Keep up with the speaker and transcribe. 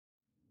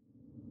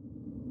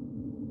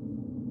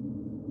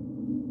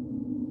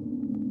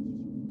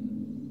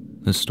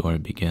This story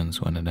begins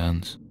when it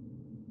ends.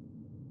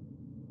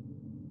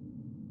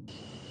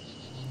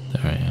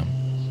 There I am.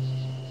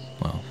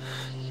 Well,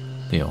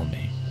 the old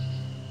me.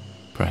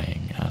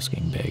 Praying,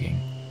 asking, begging.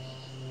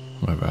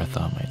 Whatever I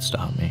thought might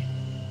stop me,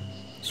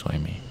 sway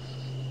me,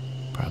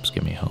 perhaps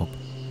give me hope.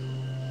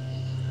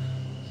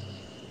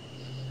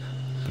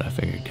 But I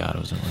figured God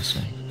wasn't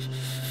listening.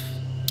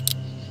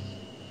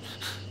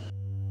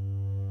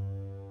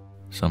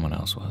 Someone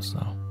else was,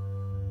 though.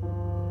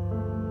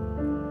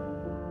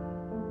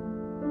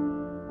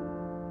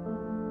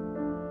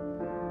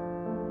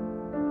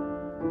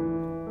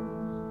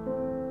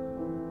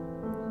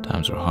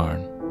 Times were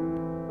hard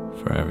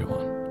for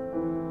everyone.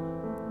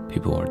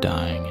 People were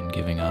dying and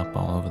giving up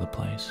all over the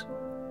place.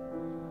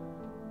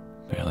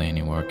 Barely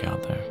any work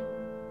out there.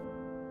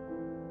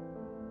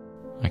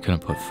 I couldn't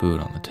put food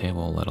on the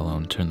table, let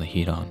alone turn the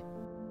heat on.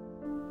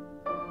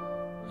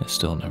 I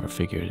still never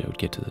figured it would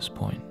get to this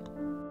point.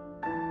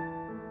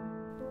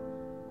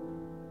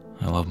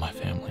 I love my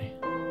family.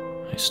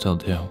 I still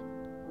do.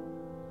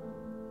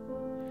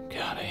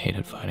 God, I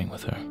hated fighting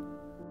with her.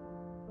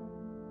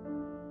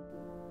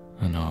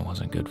 I know I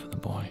wasn't good for the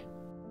boy.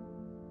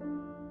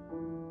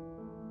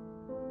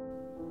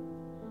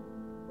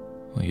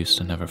 We used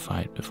to never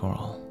fight before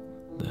all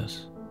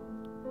this.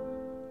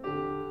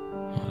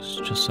 I was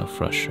just so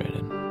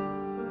frustrated.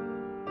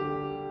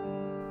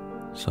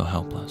 So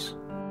helpless.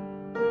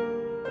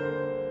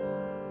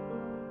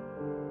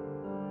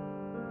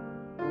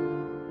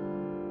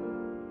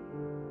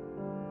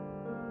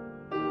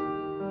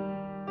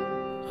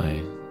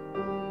 I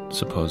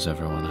suppose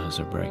everyone has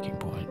their breaking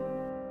point.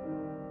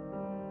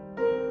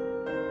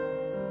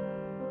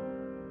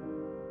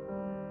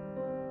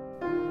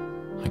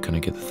 I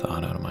couldn't get the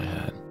thought out of my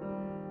head.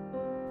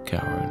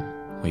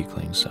 Coward,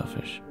 weakling,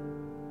 selfish.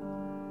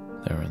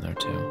 They were in there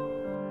too.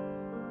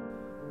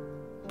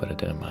 But it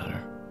didn't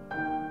matter.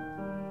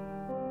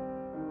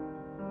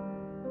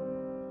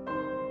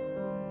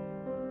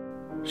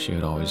 She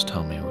would always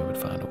tell me we would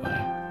find a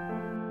way.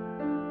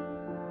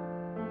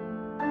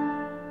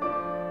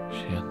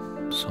 She had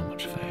so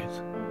much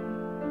faith.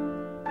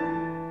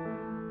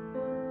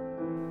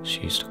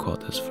 She used to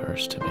quote this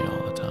verse to me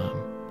all the time.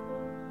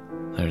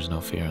 There's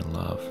no fear in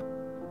love,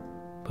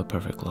 but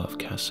perfect love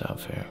casts out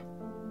fear.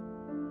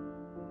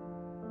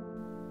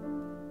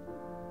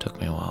 Took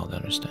me a while to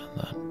understand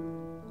that.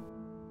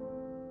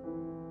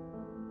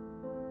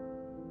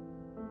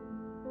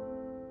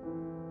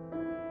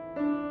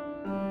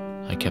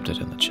 I kept it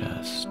in the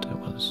chest. It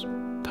was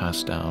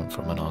passed down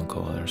from an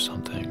uncle or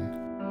something.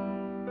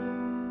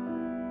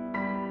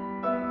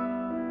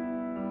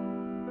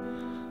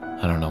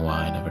 I don't know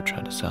why I never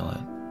tried to sell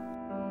it.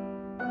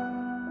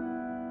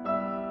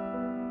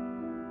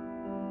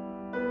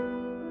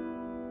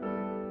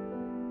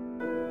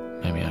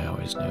 Maybe I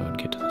always knew it would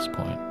get to this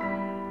point.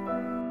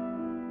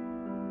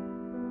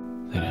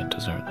 They didn't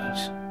deserve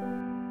this.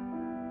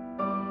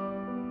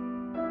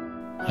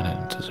 I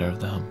didn't deserve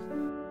them.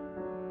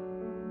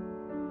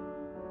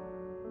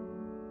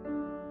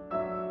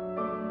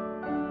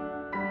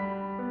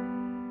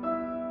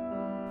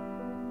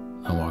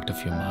 I walked a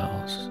few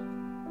miles.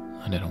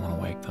 I didn't want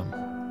to wake them.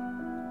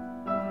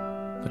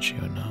 But she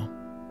would know.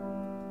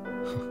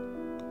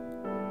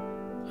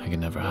 I could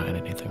never hide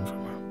anything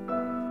from her.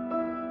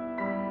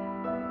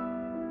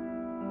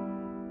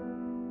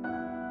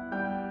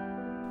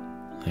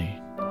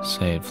 They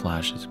say it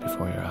flashes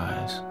before your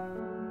eyes.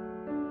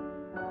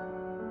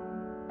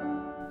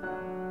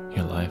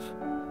 Your life,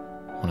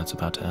 when it's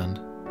about to end.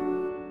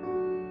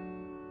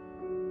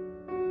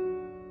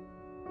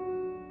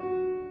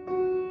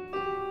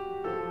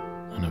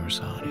 I never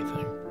saw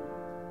anything.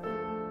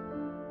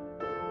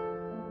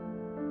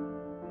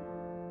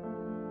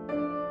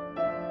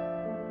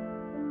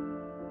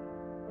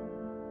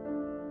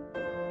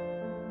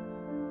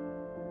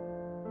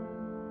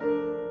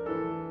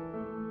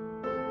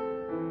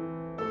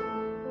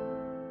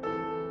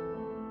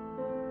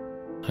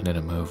 I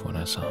didn't move when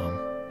I saw him.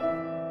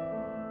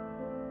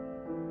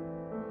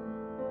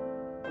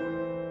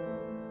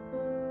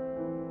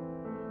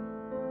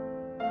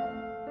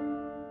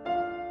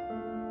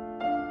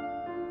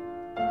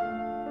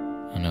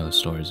 I know the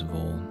stories of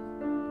old,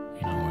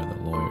 where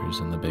the lawyers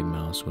and the big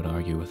mouths would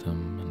argue with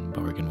him and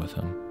bargain with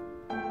him.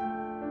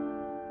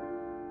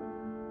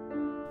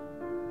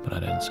 But I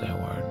didn't say a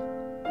word.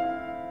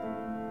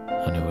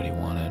 I knew what he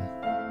wanted.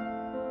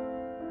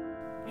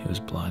 He was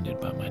blinded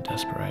by my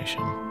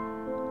desperation.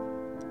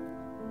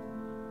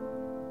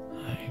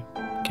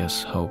 I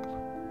guess hope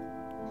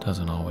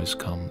doesn't always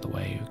come the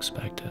way you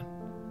expect it.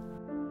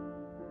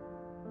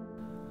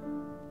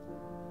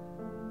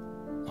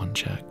 One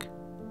check.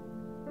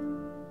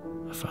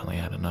 I finally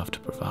had enough to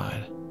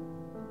provide.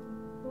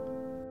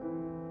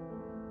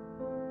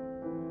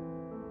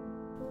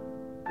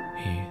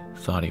 He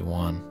thought he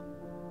won,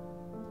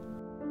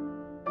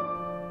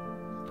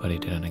 but he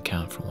didn't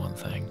account for one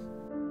thing.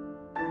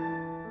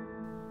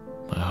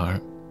 My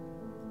heart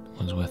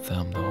was with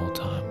them the whole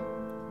time.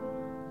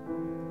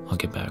 I'll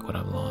get back what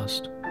I've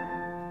lost.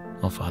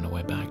 I'll find a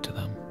way back to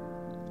them.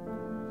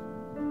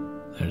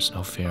 There's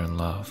no fear in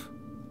love,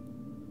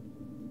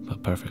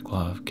 but perfect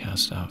love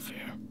casts out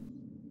fear.